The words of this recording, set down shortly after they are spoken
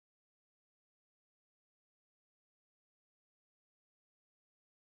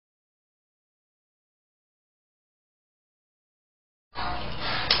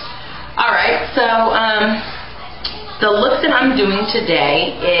so the look that I'm doing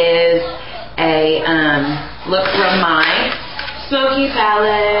today is a look from my Smokey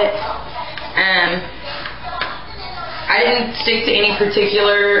palette. I didn't stick to any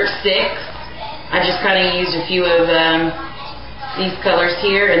particular sticks. I just kind of used a few of these colors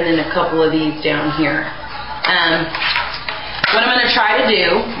here and then a couple of these down here. What I'm going to try to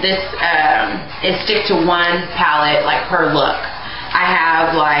do is stick to one palette, like per look. I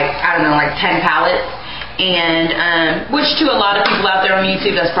have like, I don't know, like 10 palettes, and which to a lot of people out there on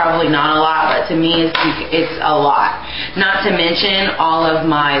YouTube, that's probably not a lot, but to me, it's a lot. Not to mention all of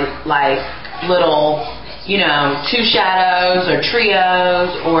my like little, you know, 2 shadows or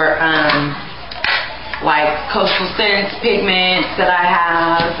trios or like Coastal Scents pigments that I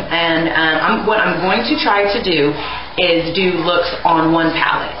have, and what I'm going to try to do is do looks on one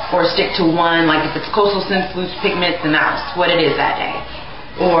palette, or stick to one, like if it's Coastal Scents loose pigments, then that's what it is that day,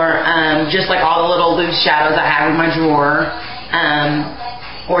 or just like all the little loose shadows I have in my drawer,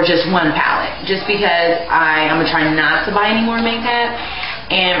 or just one palette, just because I'm going to try not to buy any more makeup.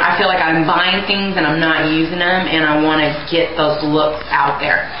 And I feel like I'm buying things and I'm not using them, and I want to get those looks out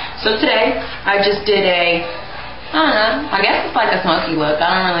there. So today, I just did I don't know, I guess it's like a smoky look.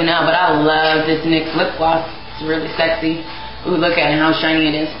 I don't really know, but I love this NYX lip gloss. It's really sexy. Ooh, look at it, how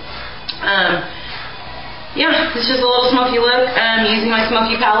shiny it is. Yeah, it's just a little smoky look using my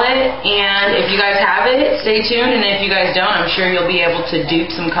Smokey palette. And if you guys have it, stay tuned. And if you guys don't, I'm sure you'll be able to dupe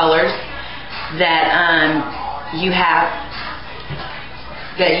some colors that you have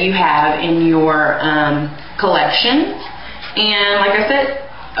in your collection. And like I said,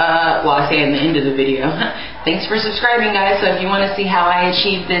 well, I say in the end of the video, thanks for subscribing, guys. So if you want to see how I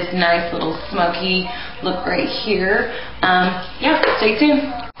achieved this nice little smoky look right here, yeah, stay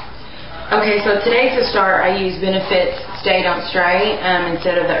tuned. Okay, so today to start, I use Benefit's Stay Don't Stray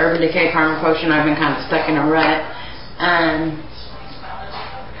instead of the Urban Decay Primer Potion. I've been kind of stuck in a rut.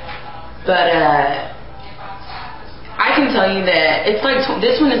 I can tell you that it's like,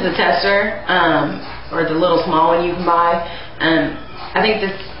 this one is a tester, or the little small one you can buy. I think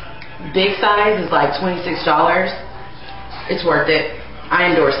this big size is like $26. It's worth it. I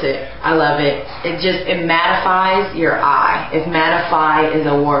endorse it. I love it. It mattifies your eye. If mattify is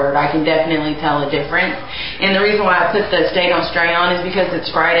a word, I can definitely tell a difference. And the reason why I put the Stay Don't Stray on is because it's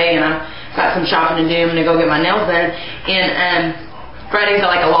Friday and I've got some shopping to do. I'm going to go get my nails done. And Fridays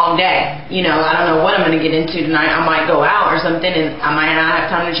are like a long day. You know, I don't know what I'm going to get into tonight. I might go out or something, and I might not have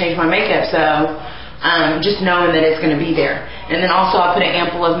time to change my makeup. So just knowing that it's going to be there. And then also I put an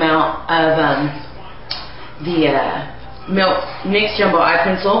ample amount of the Milk NYX Jumbo Eye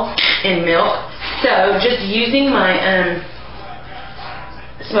Pencil in Milk. So just using my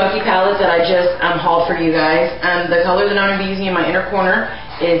Smokey palette that I just hauled for you guys. The color that I'm going to be using in my inner corner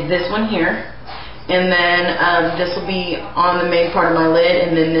is this one here. And then this will be on the main part of my lid,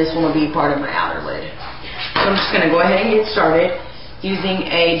 and then this one will be part of my outer lid. So I'm just going to go ahead and get started using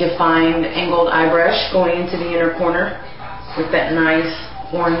a defined angled eye brush going into the inner corner with that nice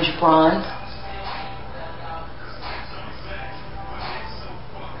orange bronze.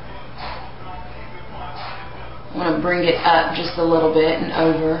 I want to bring it up just a little bit and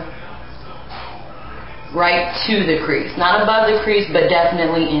over, right to the crease. Not above the crease, but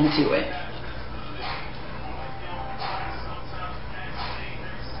definitely into it.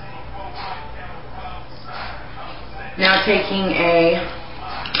 Now taking a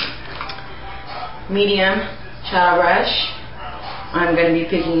medium shadow brush, I'm going to be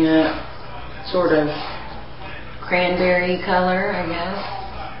picking up sort of cranberry color, I guess.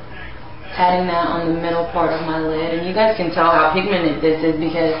 Patting that on the middle part of my lid. And you guys can tell how pigmented this is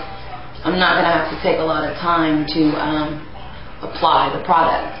because I'm not going to have to take a lot of time to apply the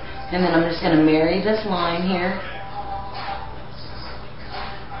product. And then I'm just going to marry this line here,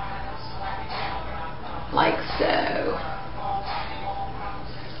 like so.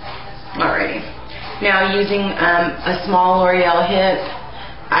 Alrighty. Now using a small L'Oreal Hip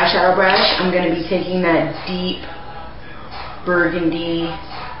eyeshadow brush, I'm going to be taking that deep burgundy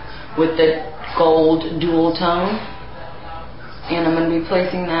with the gold dual tone, and I'm going to be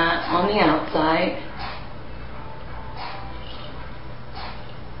placing that on the outside,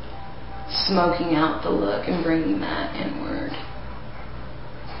 smoking out the look and bringing that inward.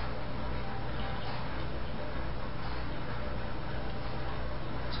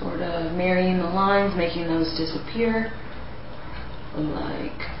 Sort of marrying the lines, making those disappear,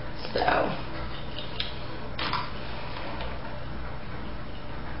 like so.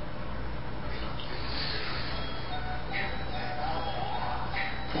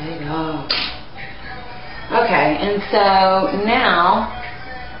 There you go. Okay, and so now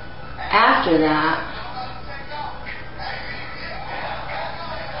After that,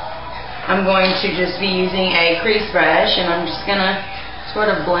 I'm going to just be using a crease brush, and I'm just gonna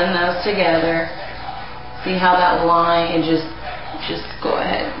sort of blend those together. See how that line, and just go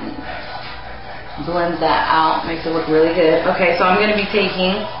ahead and blend that out, makes it look really good. Okay, so I'm gonna be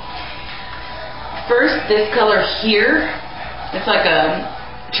taking first this color here. It's like a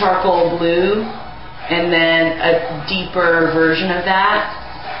charcoal blue, and then a deeper version of that.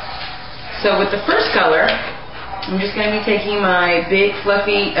 So with the first color, I'm just going to be taking my big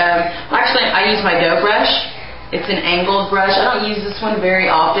fluffy, actually I use my dough brush. It's an angled brush. I don't use this one very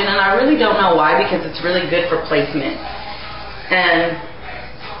often, and I really don't know why, because it's really good for placement. And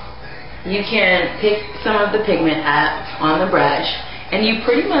you can pick some of the pigment up on the brush, and you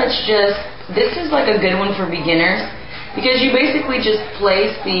pretty much just, this is like a good one for beginners, because you basically just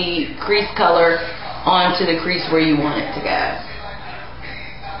place the crease color onto the crease where you want it to go.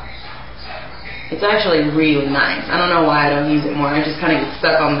 It's actually really nice. I don't know why I don't use it more. I just kind of get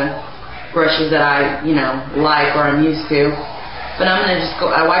stuck on the brushes that I, like or I'm used to. But I'm going to just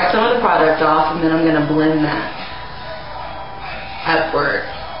go, I wipe some of the product off, and then I'm going to blend that upward.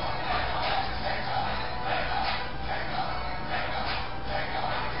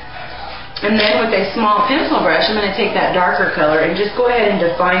 And then with a small pencil brush, I'm going to take that darker color and just go ahead and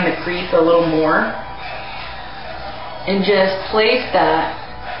define the crease a little more. And just place that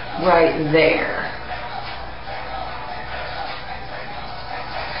right there.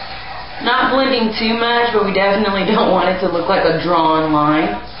 Not blending too much, but we definitely don't want it to look like a drawn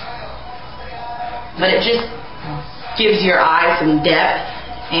line. But it just gives your eye some depth,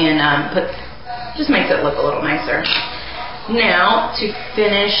 and just makes it look a little nicer. Now, to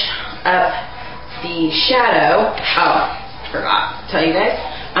finish up the shadow, forgot to tell you guys,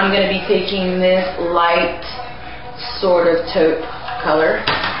 I'm going to be taking this light sort of taupe color,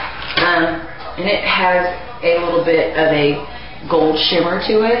 and it has a little bit of a gold shimmer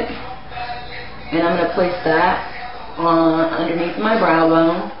to it, and I'm going to place that on underneath my brow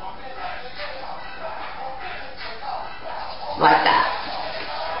bone, like that.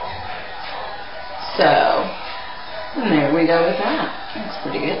 So, and there we go with that. That's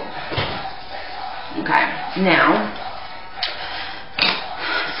pretty good. Okay, now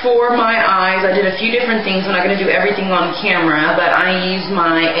for my eyes, I did a few different things. I'm not going to do everything on camera, but I used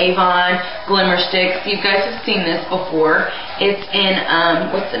my Avon glimmer sticks. You guys have seen this before. It's in,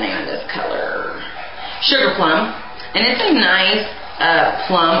 what's the name of this color? Sugar Plum. And it's a nice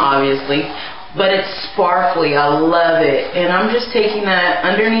plum, obviously, but it's sparkly. I love it. And I'm just taking that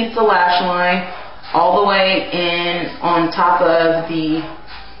underneath the lash line, all the way in on top of the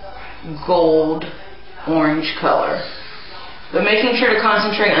gold orange color. But making sure to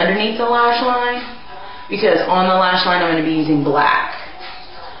concentrate underneath the lash line, because on the lash line I'm going to be using black.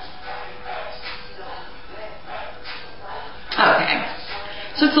 Okay,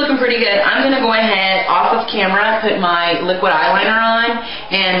 so it's looking pretty good. I'm going to go ahead off of camera, put my liquid eyeliner on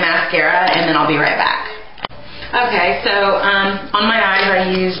and mascara, and then I'll be right back. Okay, so on my eyes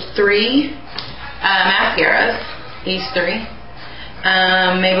I used 3 mascaras, these 3.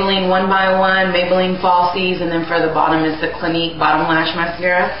 Mabelline OnebyOne, Mabelline Falsies, and then for the bottom is the Clinique Bottom Lash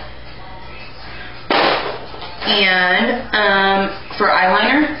Mascara. And for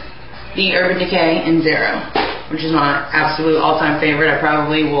eyeliner, the Urban Decay in Zero, which is my absolute all-time favorite. I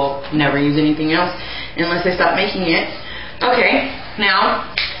probably will never use anything else unless they stop making it. Okay, now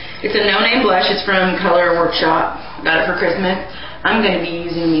it's a no-name blush. It's from ColorWorkshop. Got it for Christmas. I'm going to be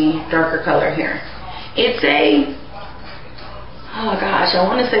using the darker color here. It's a, oh gosh, I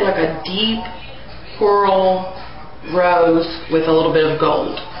want to say like a deep coral rose with a little bit of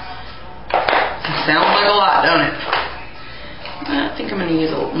gold. Sounds like a lot, don't it? I think I'm going to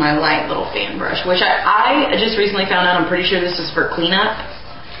use my light little fan brush, which I just recently found out. I'm pretty sure this is for cleanup,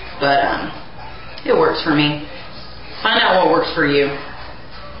 but it works for me. Find out what works for you.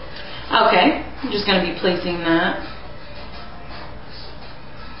 Okay, I'm just going to be placing that.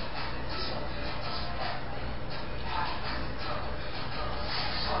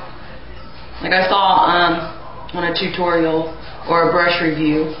 Like I saw on a tutorial or a brush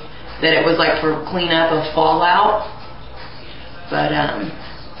review that it was like for cleanup of fallout, but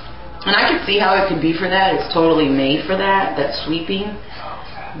and I could see how it could be for that. It's totally made for that sweeping,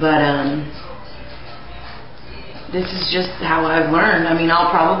 but this is just how I've learned. I mean,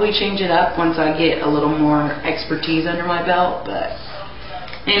 I'll probably change it up once I get a little more expertise under my belt, but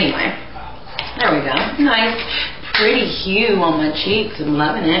anyway, there we go. Nice pretty hue on my cheeks. I'm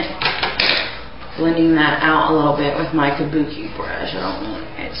loving it. Blending that out a little bit with my kabuki brush. I don't want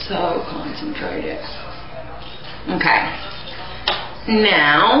it so concentrated. Okay.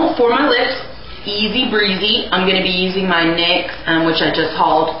 Now, for my lips, easy breezy, I'm going to be using my NYX, which I just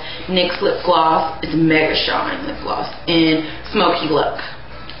hauled, NYX lip gloss. It's Mega Shine lip gloss in Smoky Look.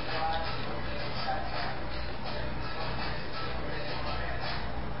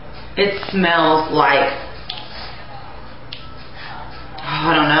 It smells like,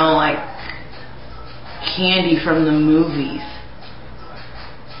 I don't know, like candy from the movies.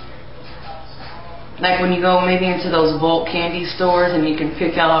 Like when you go maybe into those Volt candy stores and you can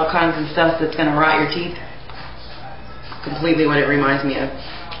pick out all kinds of stuff that's going to rot your teeth. Completely what it reminds me of.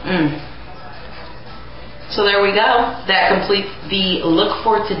 So there we go. That completes the look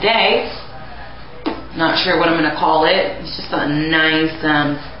for today. Not sure what I'm going to call it. It's just a nice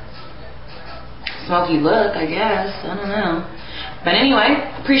smoky look, I guess. I don't know. But anyway,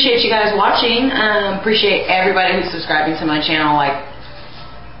 appreciate you guys watching. Appreciate everybody who's subscribing to my channel. Like,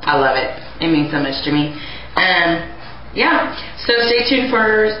 I love it. It means so much to me. Yeah, so stay tuned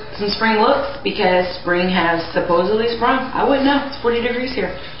for some spring looks because spring has supposedly sprung. I wouldn't know. It's 40 degrees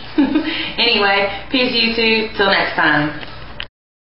here. Anyway, peace YouTube. Till next time.